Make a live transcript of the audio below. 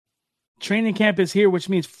Training camp is here, which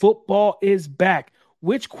means football is back.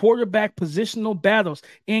 Which quarterback positional battles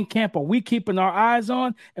in camp are we keeping our eyes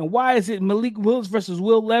on? And why is it Malik Willis versus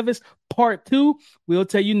Will Levis part 2? We'll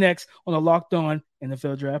tell you next on the Locked On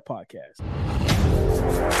NFL Draft Podcast.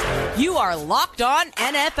 You are Locked On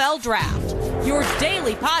NFL Draft, your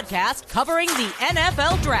daily podcast covering the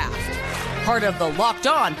NFL Draft. Part of the Locked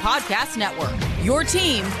On Podcast Network, your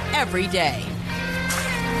team every day.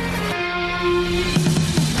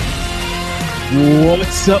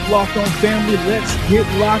 What's up, Locked On family? Let's get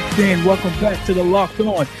locked in. Welcome back to the Locked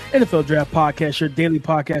On NFL Draft Podcast, your daily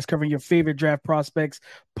podcast covering your favorite draft prospects,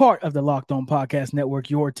 part of the Locked On Podcast Network,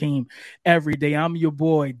 your team every day. I'm your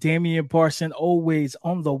boy, Damian Parson, always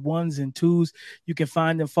on the ones and twos. You can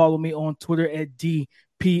find and follow me on Twitter at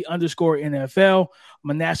DP_NFL. I'm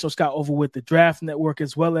a national scout over with the Draft Network,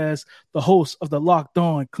 as well as the host of the Locked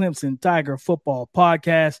On Clemson Tiger Football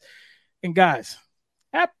Podcast. And guys,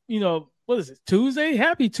 what is it, Tuesday?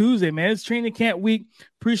 Happy Tuesday, man. It's training camp week.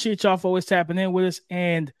 Appreciate y'all for always tapping in with us.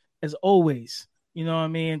 And as always, you know what I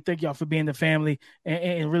mean? Thank y'all for being the family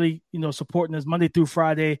and really, supporting us Monday through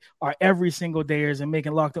Friday, our every single dayers, and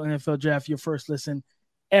making Locked On NFL Draft your first listen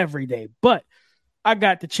every day. But I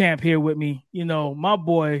got the champ here with me, my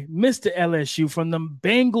boy, Mr. LSU from the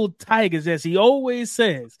Bengal Tigers, as he always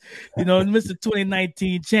says, Mr.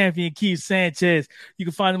 2019 champion, Keith Sanchez. You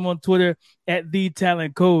can find him on Twitter at The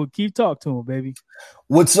Talent Code. Keith, talk to him, baby.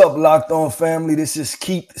 What's up, Locked On family? This is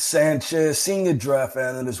Keith Sanchez, senior draft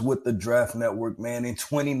analyst with the Draft Network, man, in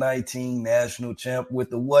 2019 national champ with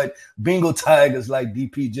the Bengal Tigers, like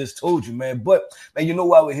DP just told you, man. But, man, you know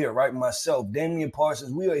why we're here, right? Myself, Damian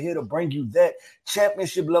Parsons, we are here to bring you that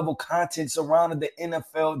championship-level content surrounding the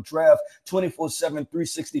NFL draft 24/7,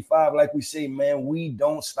 365. Like we say, man, we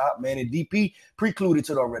don't stop, man. And DP precluded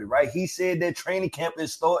to it already, right? He said that training camp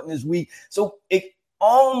is starting this week. So it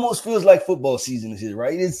almost feels like football season is here,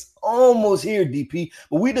 right? It's almost here, DP.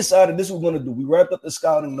 But we decided this was going to do. We wrapped up the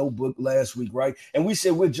scouting notebook last week, right? And we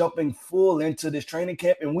said we're jumping full into this training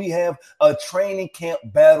camp, and we have a training camp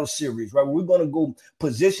battle series, right? We're going to go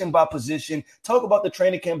position by position, talk about the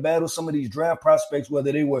training camp battle, some of these draft prospects,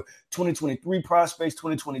 whether they were 2023 prospects,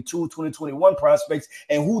 2022, 2021 prospects,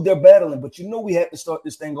 and who they're battling. But we have to start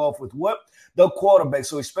this thing off with what? The quarterback.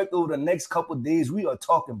 So expect over the next couple of days, we are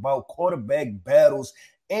talking about quarterback battles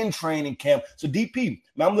in training camp. So DP,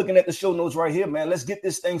 man, I'm looking at the show notes right here, man. Let's get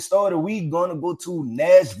this thing started. We're going to go to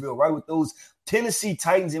Nashville, right, with those Tennessee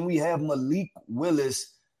Titans, and we have Malik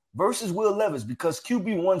Willis versus Will Levis, because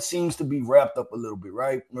QB1 seems to be wrapped up a little bit,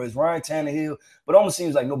 right? It's Ryan Tannehill, but it almost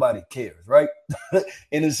seems like nobody cares, right?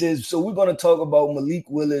 And it says, so we're going to talk about Malik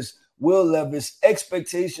Willis, Will Levis,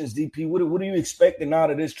 expectations, DP. What are you expecting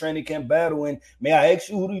out of this training camp battle? And may I ask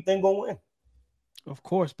you, who do you think going to win? Of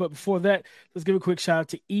course. But before that, let's give a quick shout out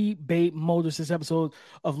to eBay Motors. This episode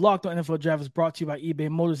of Locked On NFL Draft is brought to you by eBay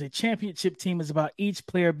Motors. A championship team is about each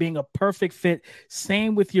player being a perfect fit.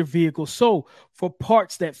 Same with your vehicle. So for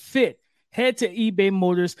parts that fit, head to eBay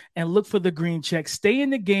Motors and look for the green check. Stay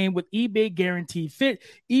in the game with eBay Guaranteed Fit.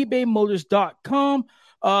 ebaymotors.com.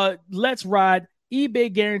 Let's ride.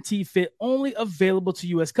 eBay Guaranteed Fit, only available to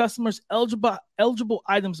U.S. customers. Eligible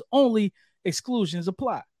items only. Exclusions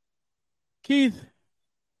apply. Keith,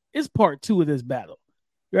 it's part 2 of this battle,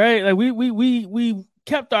 right? Like we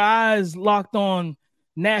kept our eyes locked on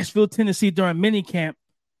Nashville, Tennessee during minicamp,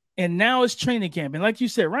 and now it's training camp. And like you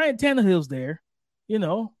said, Ryan Tannehill's there,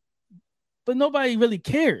 but nobody really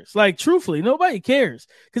cares. Like, truthfully, nobody cares,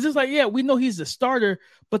 because it's like, yeah, we know he's the starter,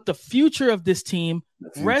 but the future of this team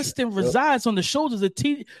rests and resides on the shoulders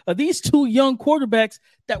of these two young quarterbacks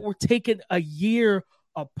that were taken a year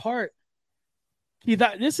apart.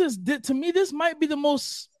 To me, this might be the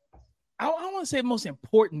most, I want to say most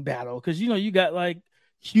important battle, because, you got like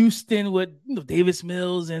Houston with Davis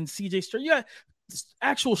Mills and CJ Stroud. You got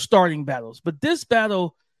actual starting battles, but this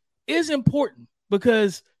battle is important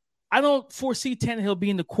because I don't foresee Tannehill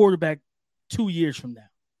being the quarterback 2 years from now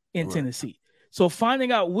in Tennessee. So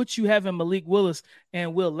finding out what you have in Malik Willis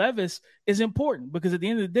and Will Levis is important, because at the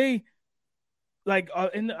end of the day,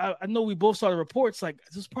 and I know we both saw the reports, like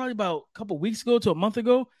this was probably about a couple weeks ago to a month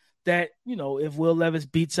ago, that, if Will Levis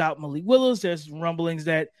beats out Malik Willis, there's rumblings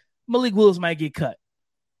that Malik Willis might get cut.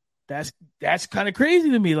 That's kind of crazy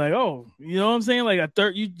to me. Like, oh, you know what I'm saying? Like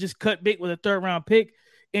you just cut bait with a 3rd round pick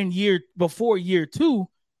in year 2.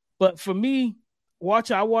 But for me,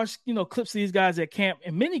 I watched, clips of these guys at camp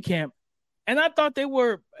and mini camp, and I thought they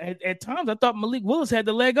were at times. I thought Malik Willis had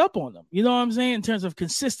the leg up on them. You know what I'm saying? In terms of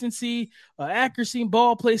consistency, accuracy,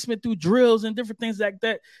 ball placement through drills and different things like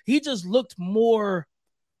that. He just looked more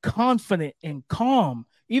confident and calm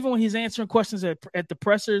even when he's answering questions at the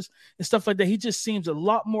pressers and stuff like that, he just seems a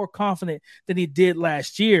lot more confident than he did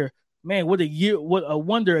last year. Man, what a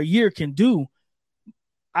wonder a year can do.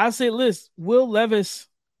 I say, listen, Will Levis,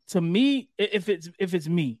 to me, if it's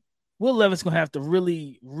me, Will Levis gonna have to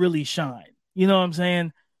really, really shine. You know what I'm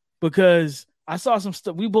saying? Because I saw some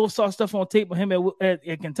stuff. We both saw stuff on tape with him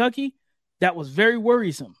at Kentucky that was very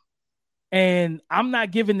worrisome. And I'm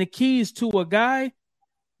not giving the keys to a guy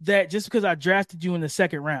that just because I drafted you in the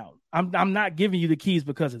second round, I'm not giving you the keys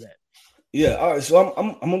because of that. Yeah, all right. So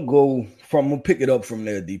I'm gonna pick it up from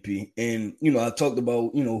there, DP. And I talked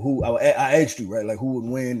about who I asked you, right, like who would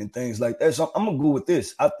win and things like that. So I'm gonna go with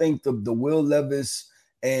this. I think the Will Levis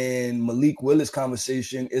and Malik Willis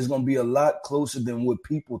conversation is gonna be a lot closer than what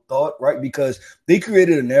people thought, right? Because they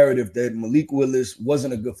created a narrative that Malik Willis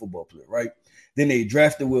wasn't a good football player, right? Then they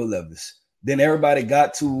drafted Will Levis. Then everybody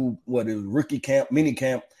got to rookie camp, mini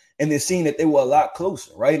camp. And they're seeing that they were a lot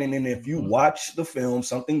closer, right? And then if you watch the film,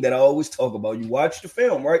 something that I always talk about, you watch the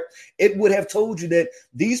film, right? It would have told you that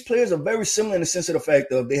these players are very similar in the sense of the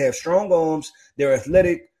fact of they have strong arms, they're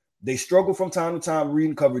athletic, they struggle from time to time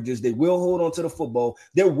reading coverages, they will hold on to the football,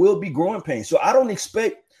 there will be growing pains. So I don't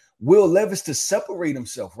expect Will Levis to separate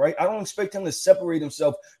himself, right? I don't expect him to separate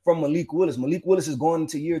himself from Malik Willis. Malik Willis is going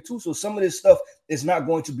into year 2, so some of this stuff is not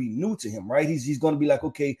going to be new to him, right? He's going to be like,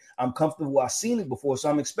 okay, I'm comfortable. I've seen it before,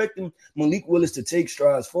 so I'm expecting Malik Willis to take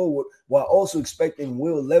strides forward while also expecting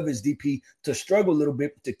Will Levis, DP, to struggle a little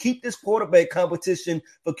bit to keep this quarterback competition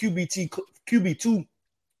for QB2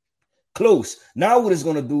 close. Now what it's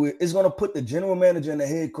going to do is going to put the general manager and the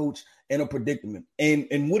head coach in a predicament.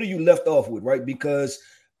 And what are you left off with, right? Because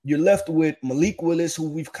you're left with Malik Willis, who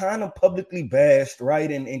we've kind of publicly bashed,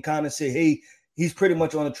 right? And kind of say, hey, he's pretty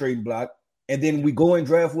much on the trade block. And then we go and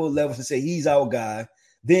draft Will Levis and say he's our guy.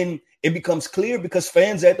 Then it becomes clear because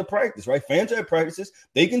fans at the practice, right? Fans at practices,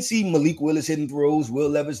 they can see Malik Willis hitting throws, Will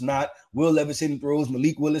Levis not, Will Levis hitting throws,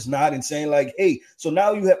 Malik Willis not, and saying like, hey, so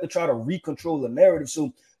now you have to try to recontrol the narrative.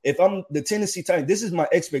 So if I'm the Tennessee Titans, this is my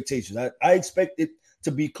expectation. I expect it to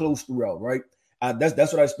be close throughout, right?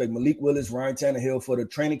 That's what I expect. Malik Willis, Ryan Tannehill for the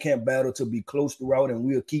training camp battle to be close throughout, and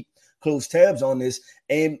we'll keep close tabs on this.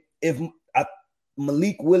 And if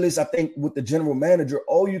Malik Willis, I think with the general manager,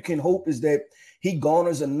 all you can hope is that he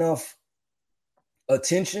garners enough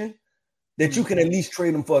attention that you can at least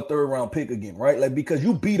trade him for a third-round pick again, right? Like, because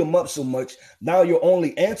you beat him up so much, now your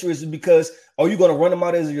only answer is because are you going to run him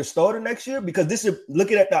out as your starter next year? Because this is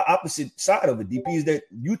looking at the opposite side of it, DP, is that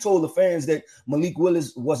you told the fans that Malik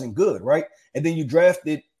Willis wasn't good, right? And then you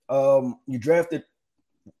drafted Will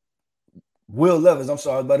Levis. I'm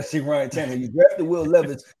sorry, I was about to say Ryan Tannehill. You drafted Will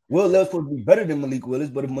Levis. Will Levis would be better than Malik Willis,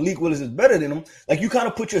 but if Malik Willis is better than him, like you kind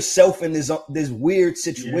of put yourself in this weird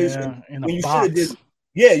situation in when you box. should have just.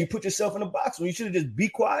 Yeah, you put yourself in a box when you should have just be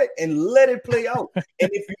quiet and let it play out. And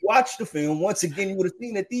if you watch the film, once again, you would have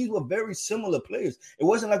seen that these were very similar players. It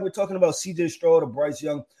wasn't like we're talking about C.J. Stroud or Bryce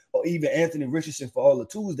Young or even Anthony Richardson for all the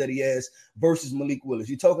tools that he has versus Malik Willis.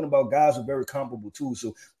 You're talking about guys with very comparable tools.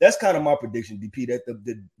 So that's kind of my prediction, DP,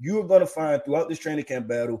 that you're going to find throughout this training camp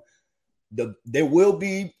battle, there will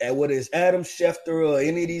be, whether it's Adam Schefter or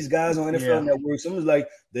any of these guys on NFL Network, someone's like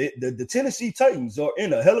the Tennessee Titans are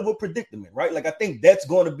in a hell of a predicament, right? Like I think that's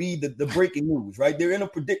going to be the breaking news, right? They're in a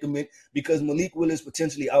predicament because Malik Willis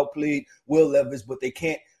potentially outplayed Will Levis, but they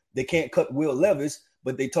can't cut Will Levis,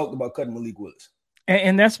 but they talked about cutting Malik Willis.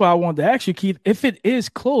 And that's why I wanted to ask you, Keith, if it is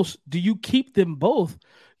close, do you keep them both?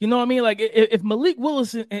 You know what I mean? Like if Malik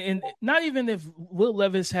Willis and not even if Will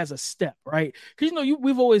Levis has a step, right? Because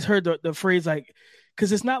we've always heard the phrase like,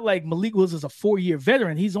 because it's not like Malik Willis is a 4-year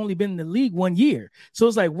veteran; he's only been in the league 1 year. So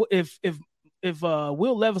it's like if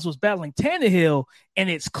Will Levis was battling Tannehill and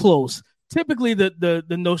it's close, typically the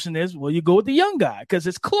notion is, well, you go with the young guy because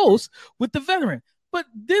it's close with the veteran. But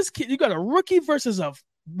this kid, you got a rookie versus a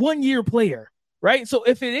 1-year player, right? So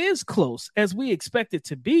if it is close as we expect it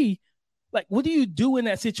to be. Like, what do you do in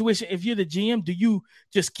that situation? If you're the GM, do you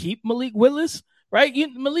just keep Malik Willis, right?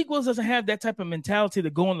 Malik Willis doesn't have that type of mentality to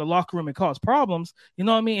go in the locker room and cause problems, you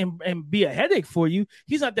know what I mean, and be a headache for you.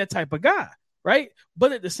 He's not that type of guy, right?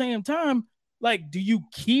 But at the same time, like, do you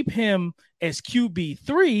keep him as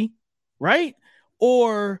QB3, right?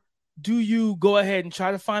 Or do you go ahead and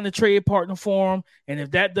try to find a trade partner for him? And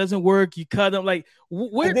if that doesn't work, you cut him. Like,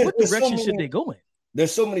 what direction should they go in?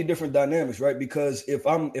 There's so many different dynamics, right? Because if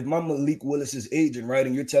my Malik Willis's agent, right,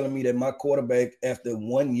 and you're telling me that my quarterback after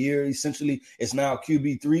 1 year essentially is now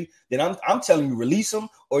QB3, then I'm telling you release him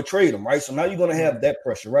or trade him, right? So now you're going to have that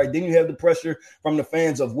pressure, right? Then you have the pressure from the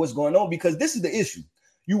fans of what's going on because this is the issue.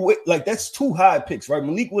 That's too high picks, right?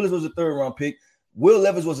 Malik Willis was a 3rd-round pick. Will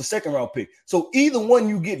Levis was a second-round pick. So either one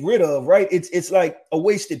you get rid of, right? It's like a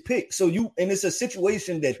wasted pick. So and it's a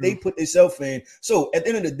situation that they put themselves in. So at the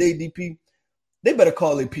end of the day, DP, they better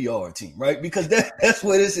call a PR team, right? Because that's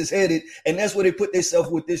where this is headed, and that's where they put themselves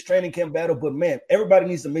with this training camp battle. But, man, everybody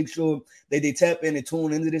needs to make sure that they tap in and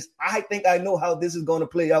tune into this. I think I know how this is going to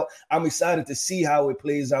play out. I'm excited to see how it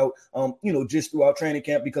plays out, just throughout training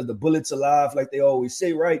camp, because the bullet's alive, like they always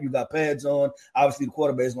say, right? You got pads on. Obviously, the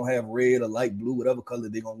quarterback's going to have red or light blue, whatever color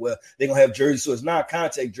they're going to wear. They're going to have jerseys, so it's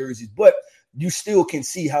non-contact jerseys, but you still can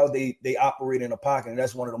see how they operate in a pocket, and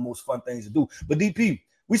that's one of the most fun things to do. But, DP,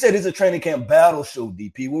 we said it's a training camp battle show,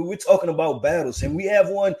 DP. We're talking about battles, and we have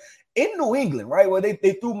one in New England, right, where they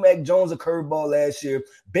threw Mac Jones a curveball last year.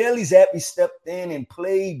 Bailey Zappi stepped in and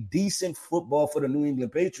played decent football for the New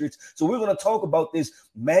England Patriots. So we're going to talk about this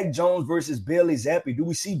Mac Jones versus Bailey Zappi. Do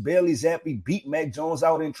we see Bailey Zappi beat Mac Jones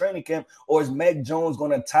out in training camp, or is Mac Jones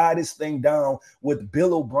going to tie this thing down with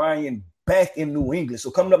Bill O'Brien back in New England?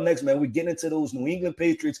 So coming up next, man, we're getting into those New England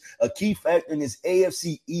Patriots, a key factor in this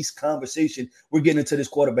AFC East conversation. We're getting into this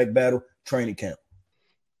quarterback battle training camp.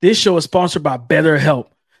 This show is sponsored by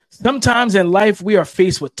BetterHelp. Sometimes in life, we are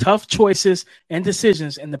faced with tough choices and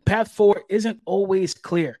decisions, and the path forward isn't always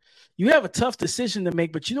clear. You have a tough decision to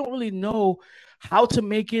make, but you don't really know how to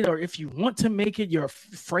make it, or if you want to make it, you're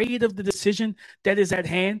afraid of the decision that is at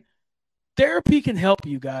hand. Therapy can help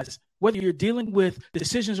you guys. Whether you're dealing with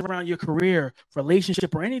decisions around your career,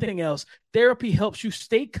 relationship, or anything else, therapy helps you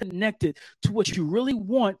stay connected to what you really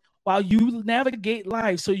want while you navigate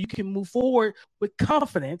life so you can move forward with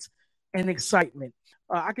confidence and excitement.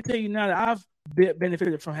 I can tell you now that I've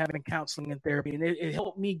benefited from having counseling and therapy, and it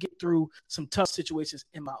helped me get through some tough situations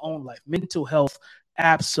in my own life. Mental health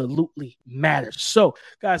absolutely matters. So,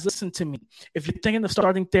 guys, listen to me. If you're thinking of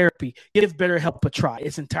starting therapy, give BetterHelp a try.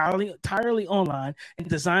 It's entirely online and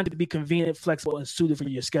designed to be convenient, flexible, and suited for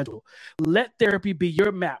your schedule. Let therapy be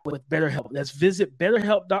your map with BetterHelp. Let's visit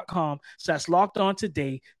BetterHelp.com/lockedon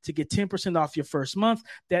today to get 10% off your first month.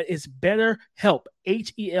 That is BetterHelp,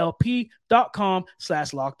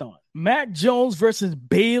 HELP.com/lockedon. Mac Jones versus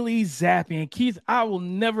Bailey Zappi. And Keith, I will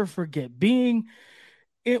never forget being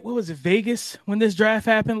what was it, Vegas, when this draft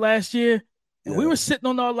happened last year? And we were sitting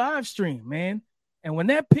on our live stream, man. And when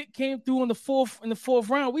that pick came through in the fourth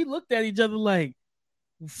round, we looked at each other like,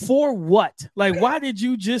 for what? Like, why did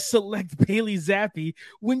you just select Bailey Zappi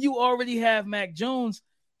when you already have Mac Jones?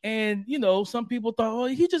 And, some people thought, oh,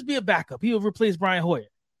 he'd just be a backup. He'll replace Brian Hoyer.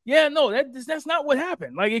 Yeah, no, that's not what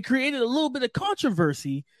happened. Like, it created a little bit of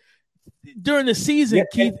controversy during the season,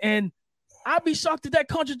 Keith, and I'd be shocked if that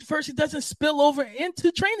controversy doesn't spill over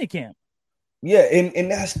into training camp. Yeah, and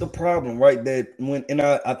that's the problem, right? That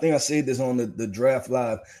I think I said this on the draft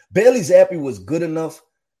live. Bailey Zappi was good enough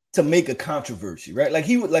to make a controversy, right? Like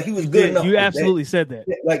he was good enough. You absolutely said that.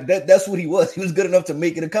 Like that's what he was. He was good enough to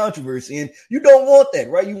make it a controversy, and you don't want that,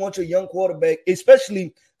 right? You want your young quarterback,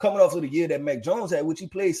 especially coming off of the year that Mac Jones had, which he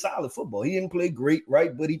played solid football. He didn't play great,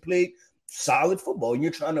 right? But he played solid football, and you're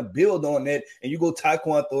trying to build on that, and you go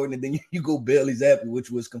Tyquan Thornton, and then you go Bailey Zappi, which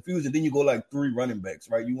was confusing. Then you go like 3 running backs,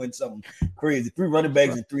 right? You went something crazy, 3 running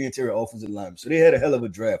backs and 3 interior offensive linemen. So they had a hell of a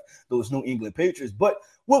draft, those New England Patriots. But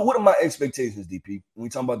what are my expectations, DP, when we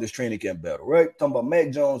talk about this training camp battle, right? Talking about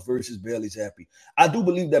Mac Jones versus Bailey Zappi. I do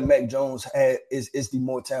believe that Mac Jones is the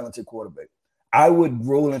more talented quarterback. I would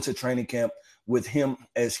roll into training camp with him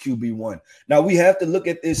as QB1. Now, we have to look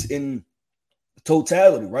at this in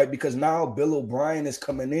totality, right? Because now Bill O'Brien is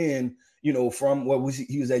coming in, from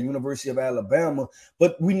he was at University of Alabama,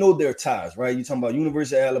 but we know their ties, right? You're talking about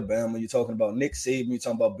University of Alabama, you're talking about Nick Saban, you're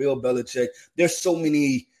talking about Bill Belichick. There's so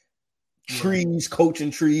many trees, coaching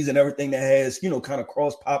trees and everything that has, kind of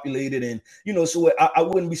cross-populated. And, so I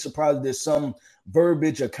wouldn't be surprised if there's some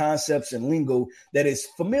verbiage or concepts and lingo that is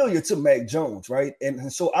familiar to Mac Jones, right?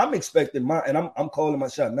 And so I'm expecting I'm calling my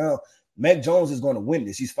shot now. Mac Jones is going to win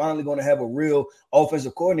this. He's finally going to have a real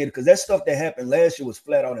offensive coordinator, because that stuff that happened last year was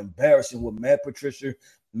flat out embarrassing with Matt Patricia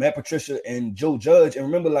and Joe Judge. And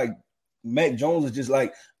remember, like, Mac Jones was just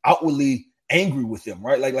like outwardly angry with them,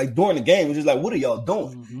 right? Like during the game, it was just like, what are y'all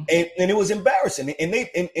doing? Mm-hmm. And it was embarrassing.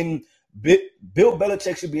 And Bill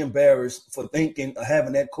Belichick should be embarrassed for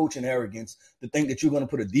having that coaching arrogance to think that you're going to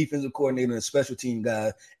put a defensive coordinator and a special team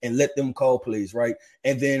guy and let them call plays, right?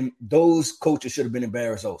 And then those coaches should have been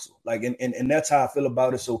embarrassed also. Like, and that's how I feel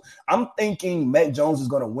about it. So I'm thinking Mac Jones is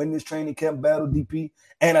going to win this training camp battle, DP,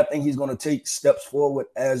 and I think he's going to take steps forward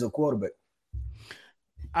as a quarterback.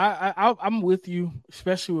 I'm with you,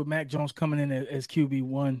 especially with Mac Jones coming in as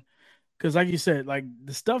QB1, because like you said, like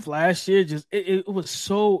the stuff last year, it was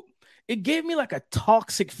so. It gave me like a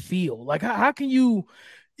toxic feel. Like, how can you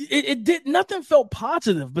it did nothing felt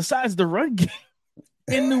positive besides the run game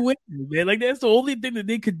in New England, man. Like that's the only thing that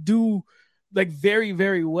they could do like very,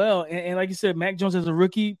 very well. And like you said, Mac Jones as a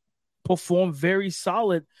rookie performed very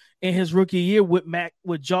solid in his rookie year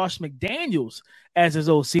with Josh McDaniels as his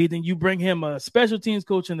OC. Then you bring him a special teams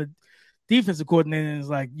coach and a defensive coordinator, and it's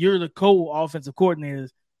like you're the co-offensive coordinators.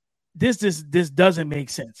 This doesn't make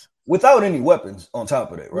sense. Without any weapons on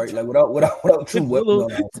top of that, right? Like without true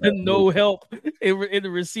weapons. No help in the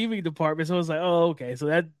receiving department. So it's like, oh, okay. So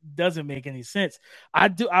that doesn't make any sense.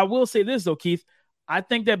 I will say this though, Keith. I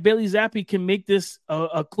think that Bailey Zappi can make this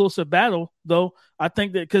a closer battle, though. I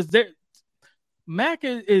think that because Mac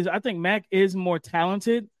is more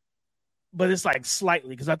talented, but it's like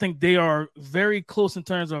slightly because I think they are very close in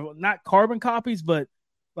terms of not carbon copies, but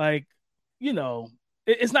like,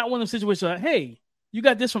 it's not one of those situations like, hey, you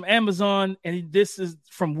got this from Amazon and this is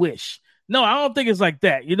from Wish. No, I don't think it's like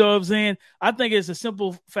that. You know what I'm saying? I think it's a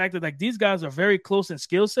simple fact that like these guys are very close in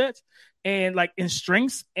skill sets and like in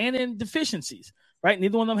strengths and in deficiencies. Right,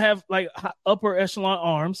 neither one of them have like upper echelon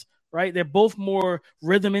arms. Right, they're both more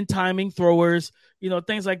rhythm and timing throwers.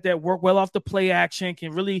 Things like that work well off the play action,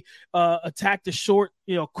 can really attack the short,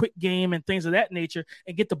 quick game and things of that nature,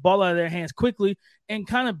 and get the ball out of their hands quickly and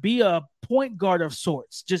kind of be a point guard of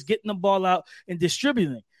sorts, just getting the ball out and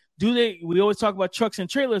distributing. We always talk about trucks and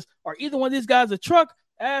trailers. Are either one of these guys a truck?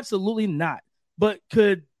 Absolutely not. But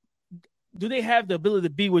do they have the ability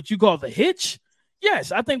to be what you call the hitch?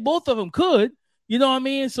 Yes, I think both of them could. You know what I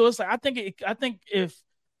mean? So it's like I think if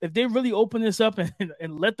they really open this up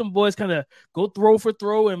and let them boys kind of go throw for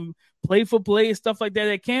throw and play for play and stuff like that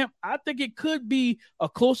at camp, I think it could be a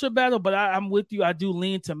closer battle. But I'm with you. I do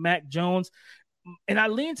lean to Mac Jones, and I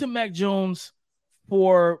lean to Mac Jones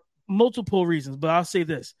for multiple reasons. But I'll say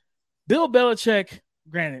this: Bill Belichick,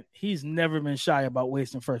 granted, he's never been shy about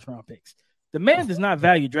wasting first-round picks. The man does not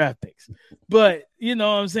value draft picks, but you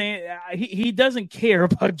know what I'm saying? He doesn't care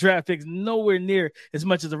about draft picks nowhere near as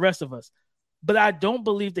much as the rest of us. But I don't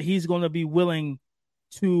believe that he's going to be willing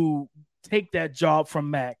to take that job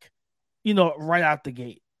from Mac, right out the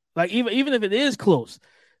gate. Like even if it is close,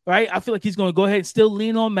 right? I feel like he's going to go ahead and still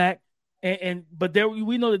lean on Mac. But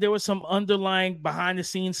we know that there was some underlying behind the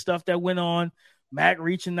scenes stuff that went on.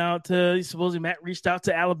 Supposedly Mac reached out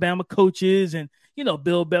to Alabama coaches, and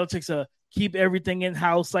Bill Belichick's keep everything in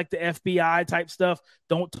house, like the FBI type stuff.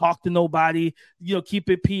 Don't talk to nobody, keep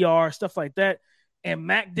it PR, stuff like that. And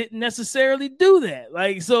Mac didn't necessarily do that.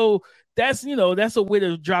 Like, so that's a way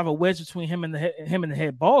to drive a wedge between him and the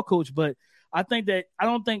head ball coach. But I think that I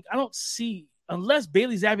don't see, unless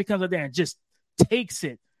Bailey Zappi comes out there and just takes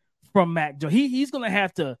it from Mac Jones, he's going to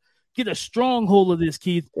have to get a strong hold of this,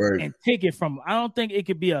 Keith, right, and take it from him. I don't think it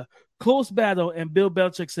could be a close battle and Bill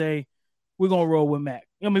Belichick say, we're going to roll with Mac.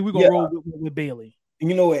 I mean, we're going to roll with Bailey.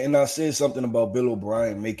 And I said something about Bill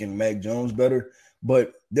O'Brien making Mac Jones better,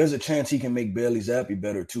 but there's a chance he can make Bailey Zappi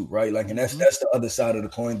better too, right? Like, and that's the other side of the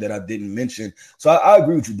coin that I didn't mention. So I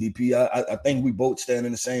agree with you, DP. I think we both stand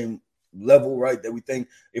in the same level, right? That we think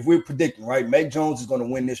if we're predicting, right, Mac Jones is going to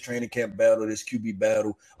win this training camp battle, this QB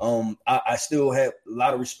battle. I still have a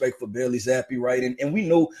lot of respect for Bailey Zappi, right? And we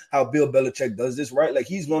know how Bill Belichick does this, right? Like,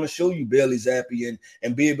 he's going to show you Bailey Zappi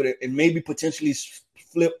and be able to, and maybe potentially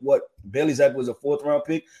flip what Bailey Zappi was a 4th round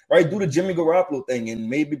pick, right? Do the Jimmy Garoppolo thing and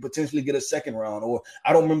maybe potentially get a 2nd round. Or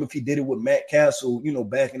I don't remember if he did it with Matt Castle,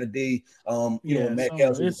 back in the day, Matt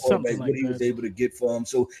Castle was quarterback, what he was able to get for him.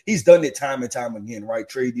 So he's done it time and time again, right?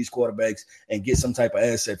 Trade these quarterbacks and get some type of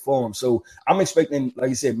asset for him. So I'm expecting, like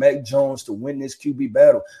you said, Mac Jones to win this QB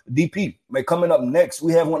battle. DP, man, coming up next,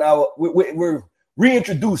 we have we're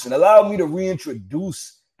reintroducing. Allow me to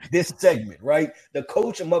reintroduce this segment, right? The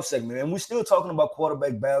coach him up segment. And we're still talking about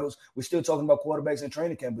quarterback battles. We're still talking about quarterbacks in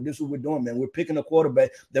training camp, but this is what we're doing, man. We're picking a quarterback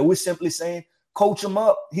that we're simply saying, coach him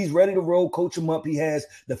up. He's ready to roll. Coach him up. He has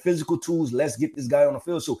the physical tools. Let's get this guy on the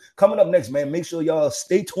field. So coming up next, man, make sure y'all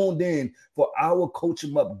stay tuned in for our coach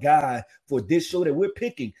him up guy for this show that we're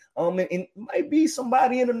picking. And it might be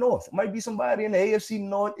somebody in the North. It might be somebody in the AFC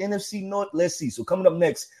North, NFC North. Let's see. So coming up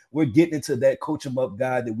next, we're getting into that coach him up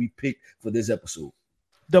guy that we picked for this episode.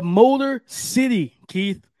 The Motor City,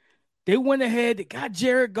 Keith. They went ahead. They got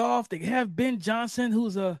Jared Goff. They have Ben Johnson,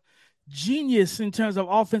 who's a genius in terms of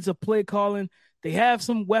offensive play calling. They have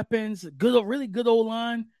some weapons, really good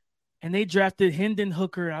O-line, and they drafted Hendon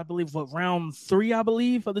Hooker, I believe, round 3, I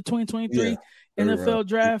believe, of the 2023 NFL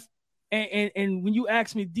draft. And when you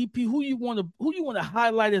ask me, DP, who you want to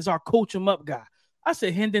highlight as our coach him up guy? I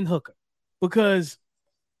said Hendon Hooker, because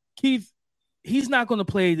Keith, he's not going to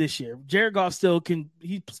play this year. Jared Goff still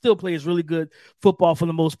plays really good football for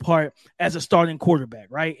the most part as a starting quarterback,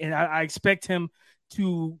 right? And I expect him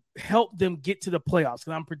to help them get to the playoffs.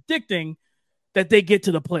 And I'm predicting that they get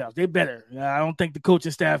to the playoffs. They better. I don't think the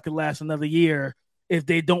coaching staff could last another year if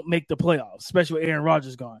they don't make the playoffs, especially with Aaron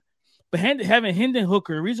Rodgers gone. But having Hendon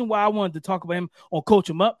Hooker, the reason why I wanted to talk about him or coach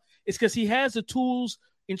him up is because he has the tools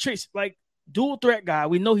and traits, like dual threat guy.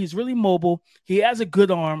 We know he's really mobile. He has a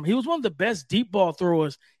good arm. He was one of the best deep ball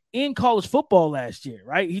throwers in college football last year,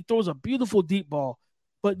 right? He throws a beautiful deep ball.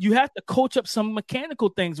 But you have to coach up some mechanical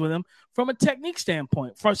things with him from a technique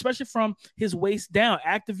standpoint, especially from his waist down,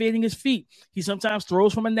 activating his feet. He sometimes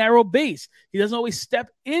throws from a narrow base. He doesn't always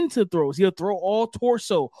step into throws. He'll throw all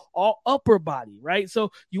torso, all upper body, right?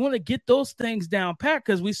 So you want to get those things down pat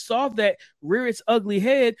because we saw that rear its ugly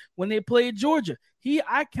head when they played Georgia.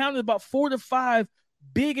 I counted about 4 to 5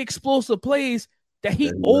 big explosive plays that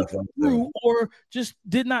he overthrew or just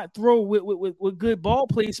did not throw with good ball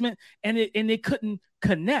placement, and it couldn't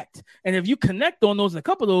connect. And if you connect on those, and a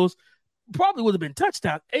couple of those probably would have been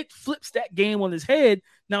touchdowns. It flips that game on his head.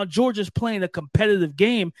 Now Georgia's playing a competitive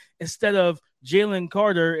game instead of Jalen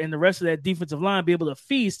Carter and the rest of that defensive line be able to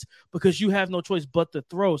feast because you have no choice but to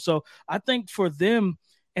throw. So I think for them,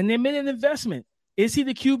 and they made an investment. Is he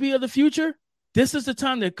the QB of the future? This is the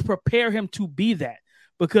time to prepare him to be that.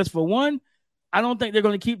 Because for one, I don't think they're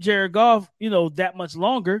going to keep Jared Goff, that much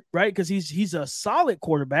longer, right? Because he's a solid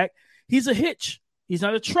quarterback. He's a hitch. He's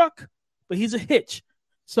not a truck, but he's a hitch.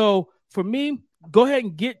 So for me, go ahead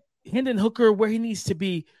and get Hendon Hooker where he needs to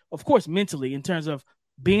be, of course, mentally in terms of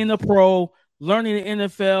being a pro, learning the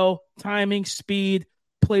NFL, timing, speed,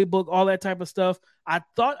 playbook, all that type of stuff. I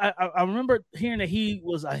remember hearing that he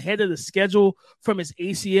was ahead of the schedule from his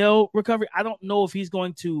ACL recovery. I don't know if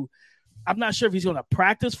I'm not sure if he's going to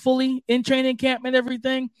practice fully in training camp and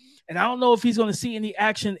everything. And I don't know if he's going to see any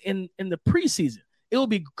action in the preseason. It will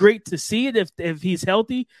be great to see it if he's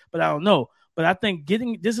healthy, but I don't know. But I think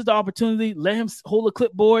this is the opportunity. Let him hold a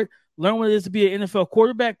clipboard, learn what it is to be an NFL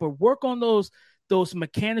quarterback, but work on those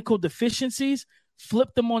mechanical deficiencies,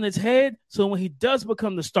 flip them on his head. So when he does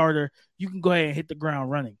become the starter, you can go ahead and hit the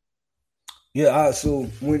ground running. Yeah. So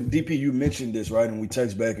when DP, you mentioned this, right? And we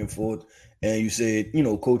text back and forth. And you said,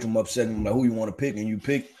 coach him up, setting him like who you want to pick, and you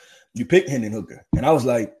pick Hendon Hooker. And I was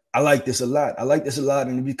like, I like this a lot.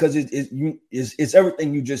 And because it's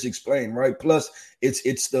everything you just explained, right? Plus,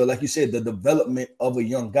 it's the, like you said, the development of a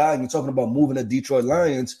young guy. And you're talking about moving the Detroit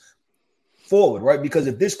Lions forward, right? Because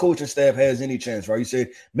if this coaching staff has any chance, right, you said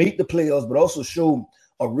make the playoffs, but also show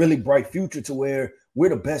a really bright future to where we're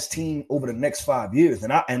the best team over the next 5 years.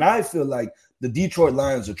 And I feel like the Detroit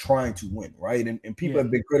Lions are trying to win, right? And people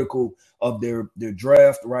have been critical of their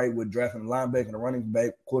draft, right? With drafting a linebacker and a running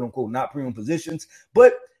back, quote unquote, not premium positions,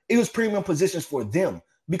 but it was premium positions for them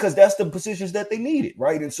because that's the positions that they needed,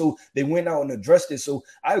 right? And so they went out and addressed it. So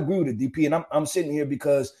I agree with the DP, and I'm sitting here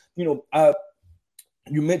because,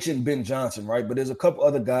 you mentioned Ben Johnson, right? But there's a couple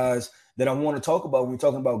other guys that I want to talk about when we're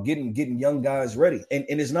talking about getting young guys ready. And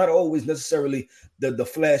it's not always necessarily the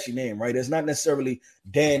flashy name, right? It's not necessarily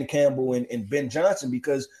Dan Campbell and Ben Johnson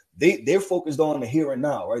because they're focused on the here and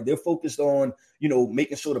now, right? They're focused on,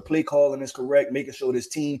 making sure the play calling is correct, making sure this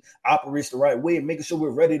team operates the right way, and making sure we're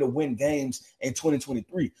ready to win games in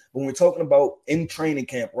 2023. But when we're talking about in training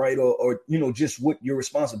camp, right, or just what your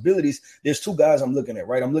responsibilities, there's two guys I'm looking at,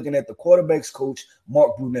 right? I'm looking at the quarterback's coach,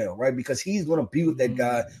 Mark Brunell, right? Because he's going to be with that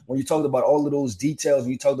guy when you talked about all of those details,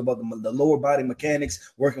 and you talked about the lower body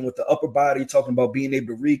mechanics, working with the upper body, talking about being able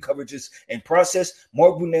to read coverages and process.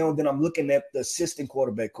 Mark Brunell, then I'm looking at the assistant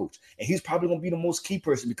quarterback coach, and he's probably going to be the most key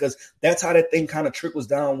person because that's how that thing kind of trickles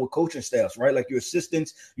down with coaching staffs, right? Like your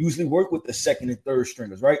assistants usually work with the second and third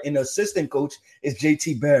stringers, right? And the assistant coach is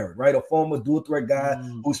JT Barrett, right? A former dual threat guy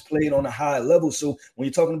who's played on a high level. So when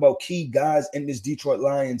you're talking about key guys in this Detroit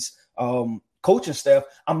Lions coaching staff,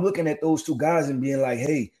 I'm looking at those two guys and being like,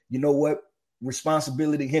 hey, you know what?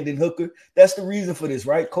 Responsibility, Hendon Hooker. That's the reason for this,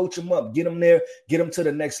 right? Coach him up, get him there, get him to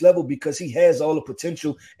the next level because he has all the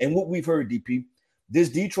potential. And what we've heard, DP, this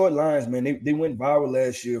Detroit Lions, man, they went viral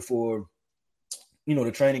last year for, the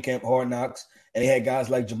training camp Hard Knocks, and they had guys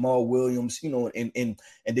like Jamal Williams, and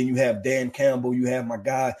then you have Dan Campbell, you have my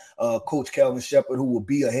guy, Coach Calvin Shepard, who will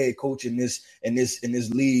be a head coach in this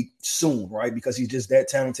league soon, right? Because he's just that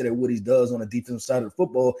talented at what he does on the defensive side of the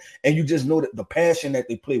football, and you just know that the passion that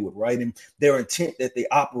they play with, right, and their intent that they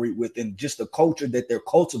operate with, and just the culture that they're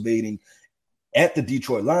cultivating at the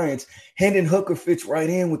Detroit Lions. Hendon Hooker fits right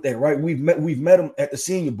in with that, right? We've met him at the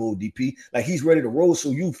Senior Bowl, DP. Like he's ready to roll. So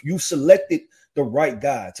you've selected the right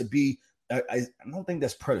guy to be. I don't think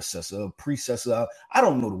that's predecessor. I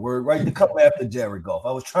don't know the word, right? To come after Jared Goff.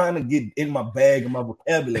 I was trying to get in my bag, in my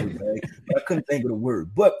vocabulary bag, but I couldn't think of the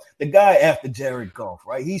word. But the guy after Jared Goff,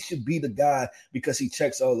 right? He should be the guy because he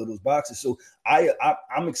checks all of those boxes. So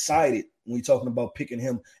I'm excited when you're talking about picking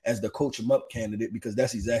him as the coach him up candidate, because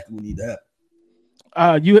that's exactly what we need to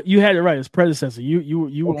have. You had it right. His predecessor. You were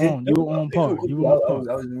on par.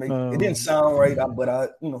 It didn't sound right,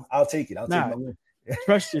 but I'll take it. I'll take my win.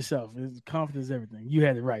 Trust yourself. Confidence is everything. You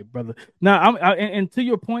had it right, brother. Now, and to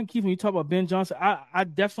your point, Keith, when you talk about Ben Johnson, I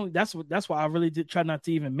definitely that's why I really did try not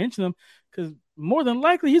to even mention him, because more than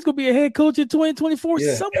likely he's gonna be a head coach in 2024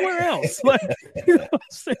 somewhere else. Like, you know what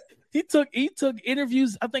I'm saying? He took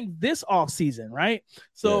interviews, I think, this offseason, right?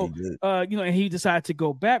 So, and he decided to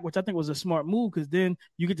go back, which I think was a smart move, because then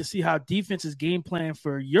you get to see how defenses game plan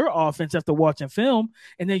for your offense after watching film,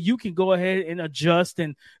 and then you can go ahead and adjust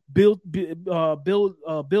and build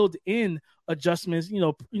in adjustments,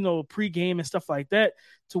 pregame and stuff like that,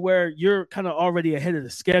 to where you're kind of already ahead of the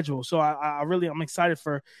schedule. So I'm excited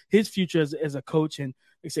for his future as a coach, and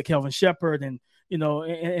like I said, Kelvin Shepard and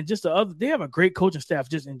just the other, they have a great coaching staff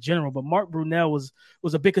just in general. But Mark Brunell was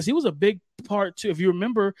a big, because he was a big part too. If you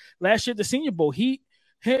remember last year at the Senior Bowl, he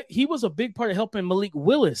was a big part of helping Malik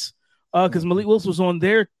Willis, because Malik Willis was on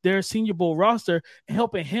their Senior Bowl roster, and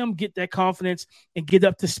helping him get that confidence and get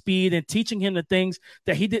up to speed, and teaching him the things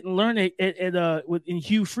that he didn't learn in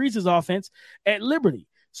Hugh Freeze's offense at Liberty.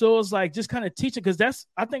 So it's like just kind of teaching, because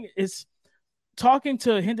I think it's talking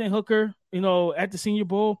to Hendon Hooker, at the Senior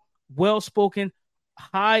Bowl, well-spoken,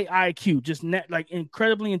 high IQ, just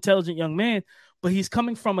incredibly intelligent young man, but he's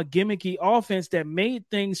coming from a gimmicky offense that made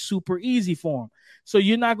things super easy for him. So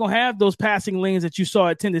you're not going to have those passing lanes that you saw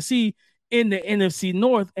at Tennessee in the NFC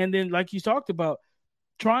North. And then, like you talked about,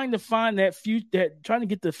 trying to find trying to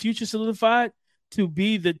get the future solidified to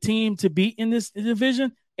be the team to beat in this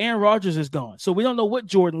division. Aaron Rodgers is gone. So we don't know what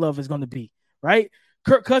Jordan Love is going to be, right?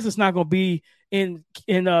 Kirk Cousins not going to be in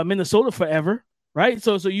Minnesota forever. Right.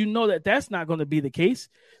 So that's not going to be the case.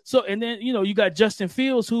 So, and then, you got Justin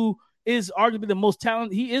Fields, who is arguably the most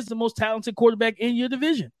talented. He is the most talented quarterback in your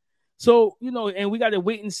division. So, and we got to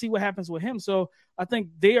wait and see what happens with him. So I think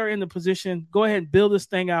they are in the position, go ahead and build this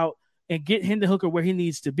thing out and get Hendon Hooker where he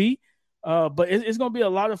needs to be. But it's going to be a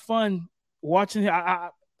lot of fun watching him.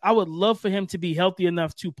 I would love for him to be healthy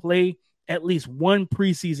enough to play at least one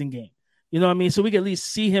preseason game. You know what I mean? So we can at least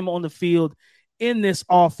see him on the field in this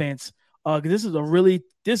offense. This is a really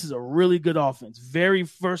good offense, very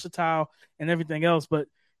versatile and everything else. But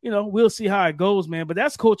we'll see how it goes, man. But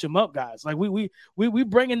that's coach him up, guys. Like we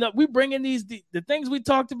bringing these the things we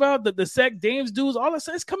talked about, the Sec Dames dudes, all that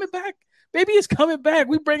stuff. It's coming back, baby. It's coming back.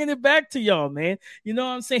 We bringing it back to y'all, man. You know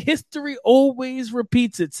what I'm saying? History always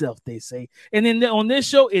repeats itself, they say, and then on this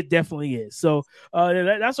show, it definitely is. So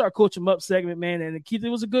that's our coach him up segment, man. And Keith, it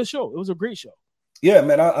was a good show. It was a great show. Yeah,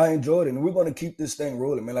 man, I enjoyed it. And we're going to keep this thing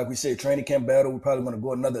rolling, man. Like we said, training camp battle, we're probably going to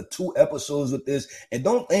go another 2 episodes with this. And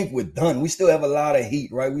don't think we're done. We still have a lot of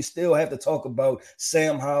heat, right? We still have to talk about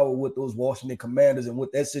Sam Howell with those Washington Commanders and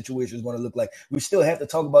what that situation is going to look like. We still have to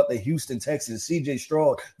talk about the Houston Texans, C.J.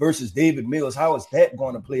 Stroud versus David Mills. How is that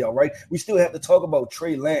going to play out, right? We still have to talk about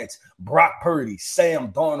Trey Lance, Brock Purdy,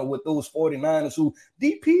 Sam Darnold with those 49ers who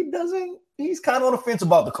DP doesn't. He's kind of on the fence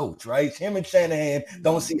about the coach, right? Him and Shanahan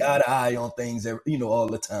don't see eye to eye on things, all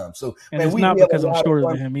the time. So, and man, it's not because I'm shorter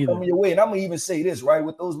than him either. Your way. And I'm gonna even say this, right?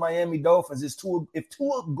 With those Miami Dolphins, if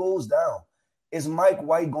Tua goes down, is Mike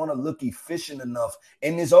White gonna look efficient enough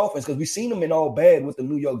in this offense? Because we've seen him in all bad with the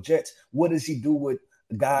New York Jets. What does he do with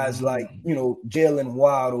guys like Jalen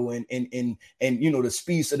Waddle and the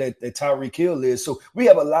speed so that Tyreek Hill is? So we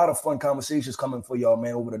have a lot of fun conversations coming for y'all,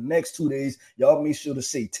 man, over the next 2 days. Y'all make sure to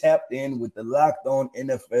stay tapped in with the Locked On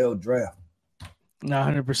NFL Draft.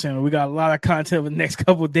 100%. We got a lot of content over the next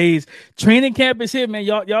couple of days. Training camp is here, man.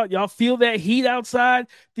 Y'all feel that heat outside?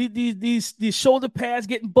 These shoulder pads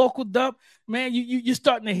getting buckled up, man. You're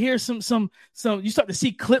starting to hear some. You start to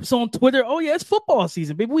see clips on Twitter. Oh yeah, it's football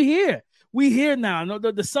season, baby. We here. We here now. No,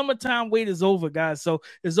 the summertime wait is over, guys. So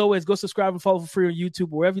as always, go subscribe and follow for free on YouTube,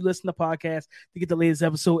 wherever you listen to podcasts, to get the latest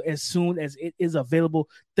episode as soon as it is available.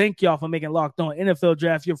 Thank y'all for making Locked On NFL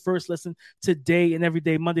Draft your first listen today and every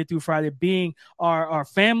day, Monday through Friday, being our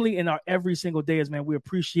family and our every single day. Man, we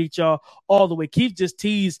appreciate y'all all the way. Keith just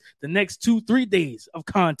teased the next 2-3 days of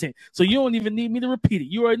content, so you don't even need me to repeat it.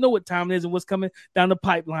 You already know what time it is and what's coming down the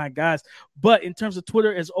pipeline, guys. But in terms of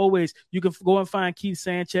Twitter, as always, you can go and find Keith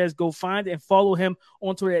Sanchez. Go find and follow him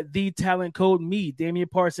on Twitter at The Talent Code. Me, Damian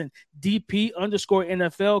Parson,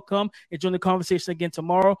 DP_NFL. Come and join the conversation again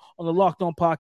tomorrow on the Locked On Podcast.